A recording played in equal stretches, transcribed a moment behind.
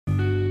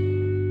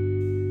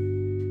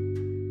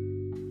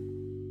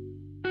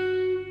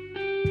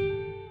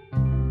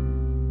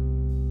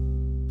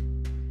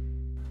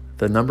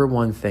The number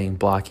one thing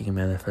blocking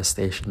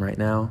manifestation right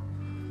now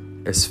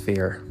is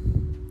fear.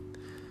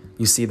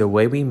 You see, the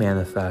way we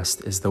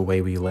manifest is the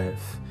way we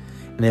live.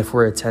 And if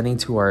we're attending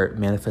to our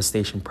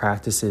manifestation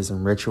practices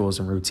and rituals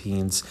and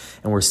routines,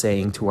 and we're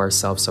saying to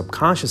ourselves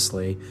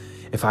subconsciously,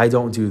 if I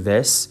don't do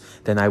this,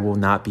 then I will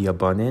not be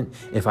abundant.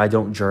 If I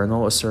don't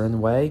journal a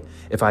certain way,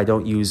 if I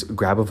don't use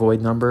grab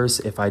avoid numbers,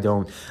 if I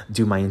don't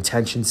do my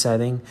intention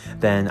setting,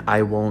 then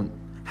I won't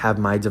have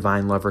my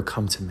divine lover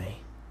come to me.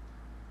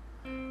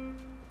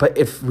 But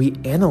if we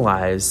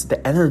analyze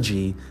the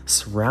energy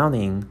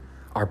surrounding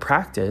our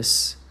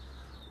practice,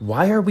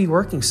 why are we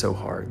working so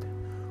hard?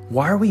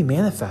 Why are we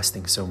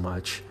manifesting so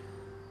much?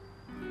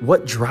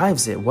 What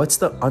drives it? What's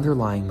the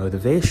underlying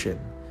motivation?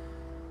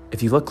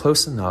 If you look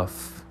close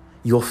enough,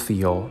 you'll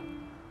feel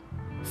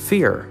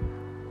fear.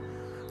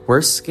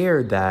 We're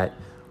scared that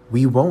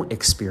we won't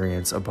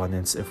experience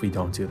abundance if we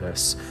don't do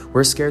this.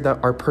 We're scared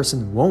that our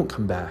person won't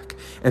come back.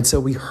 And so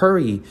we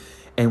hurry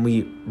and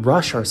we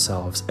rush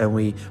ourselves and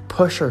we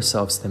push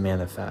ourselves to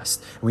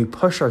manifest. And we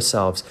push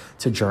ourselves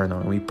to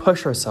journal and we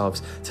push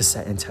ourselves to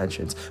set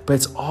intentions. But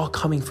it's all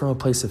coming from a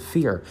place of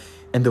fear.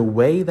 And the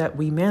way that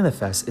we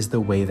manifest is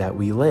the way that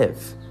we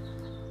live.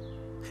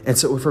 And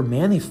so if we're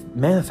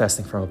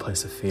manifesting from a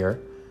place of fear,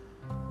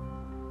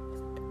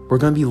 we're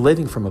going to be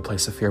living from a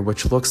place of fear,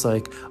 which looks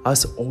like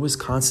us always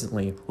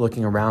constantly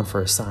looking around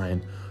for a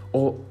sign,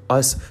 or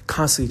us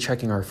constantly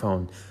checking our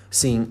phone,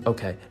 seeing,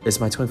 okay, is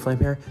my twin flame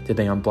here? Did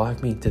they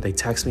unblock me? Did they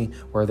text me?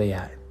 Where are they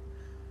at?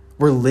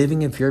 We're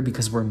living in fear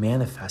because we're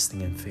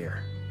manifesting in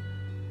fear.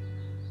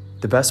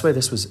 The best way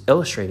this was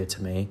illustrated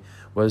to me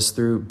was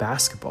through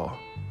basketball.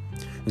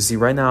 You see,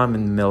 right now I'm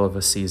in the middle of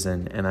a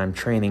season and I'm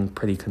training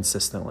pretty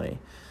consistently.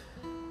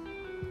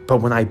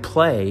 But when I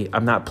play,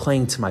 I'm not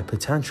playing to my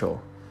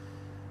potential.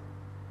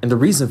 And the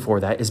reason for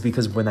that is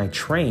because when I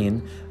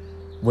train,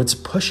 what's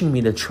pushing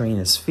me to train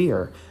is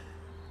fear.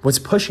 What's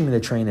pushing me to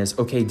train is,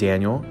 okay,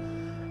 Daniel,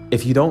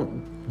 if you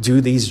don't do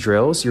these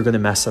drills, you're going to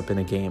mess up in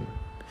a game.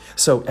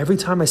 So every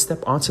time I step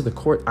onto the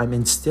court, I'm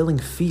instilling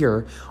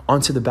fear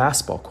onto the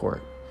basketball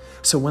court.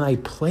 So when I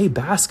play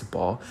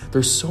basketball,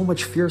 there's so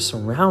much fear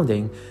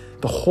surrounding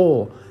the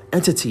whole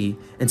entity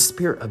and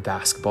spirit of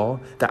basketball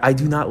that I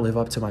do not live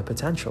up to my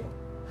potential.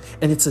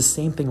 And it's the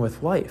same thing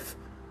with life.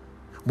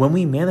 When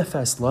we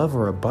manifest love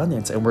or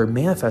abundance and we're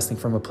manifesting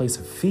from a place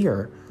of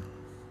fear,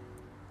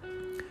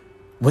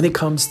 when it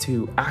comes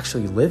to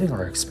actually living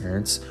our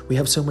experience, we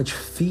have so much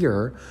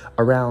fear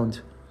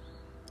around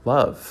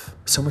love,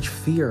 so much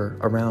fear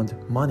around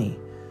money.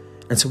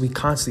 And so we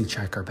constantly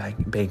check our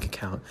bank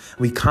account.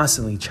 We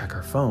constantly check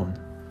our phone.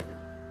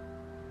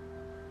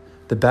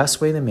 The best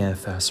way to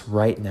manifest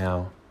right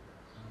now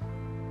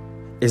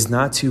is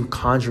not to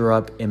conjure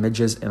up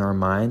images in our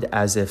mind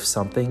as if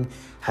something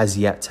has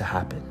yet to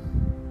happen.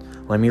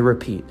 Let me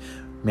repeat.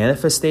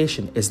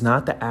 Manifestation is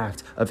not the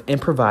act of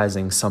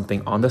improvising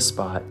something on the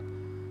spot.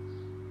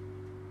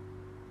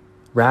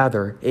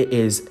 Rather, it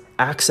is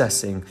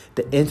accessing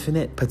the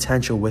infinite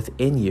potential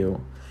within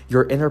you,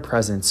 your inner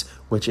presence,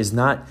 which is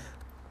not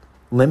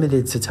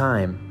limited to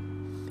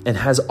time and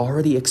has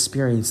already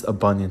experienced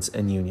abundance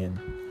and union.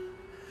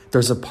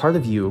 There's a part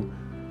of you,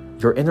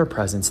 your inner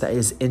presence, that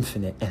is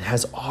infinite and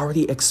has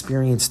already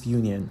experienced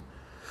union.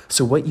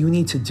 So what you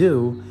need to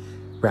do,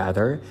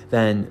 rather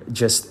than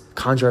just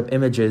conjure up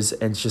images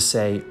and just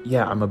say,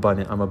 yeah, I'm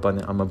abundant, I'm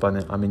abundant, I'm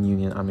abundant, I'm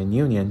in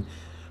union,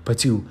 but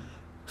to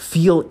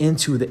feel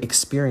into the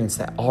experience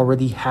that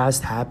already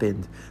has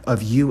happened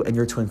of you and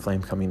your twin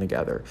flame coming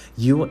together,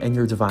 you and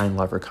your divine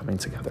lover coming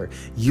together,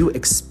 you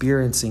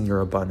experiencing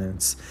your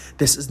abundance.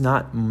 This is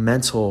not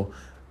mental,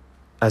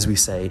 as we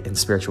say in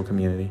spiritual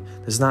community,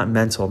 this is not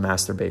mental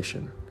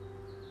masturbation.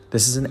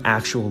 This is an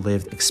actual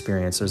lived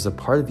experience. There's a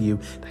part of you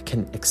that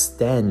can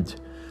extend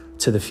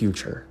to the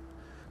future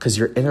because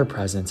your inner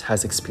presence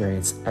has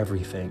experienced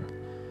everything.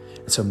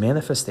 And so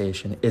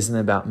manifestation isn't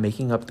about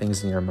making up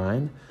things in your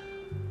mind,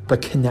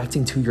 but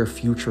connecting to your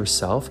future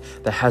self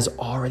that has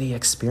already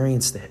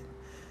experienced it.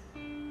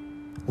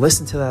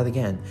 Listen to that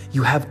again.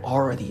 You have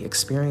already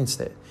experienced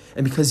it.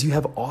 And because you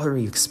have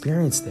already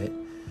experienced it,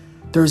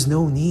 there's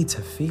no need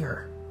to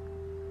fear.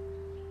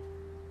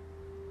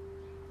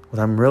 What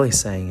I'm really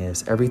saying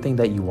is everything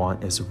that you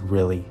want is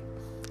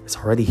it's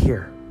already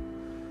here.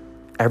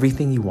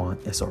 Everything you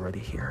want is already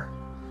here.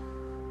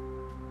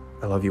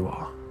 I love you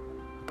all.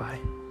 Bye.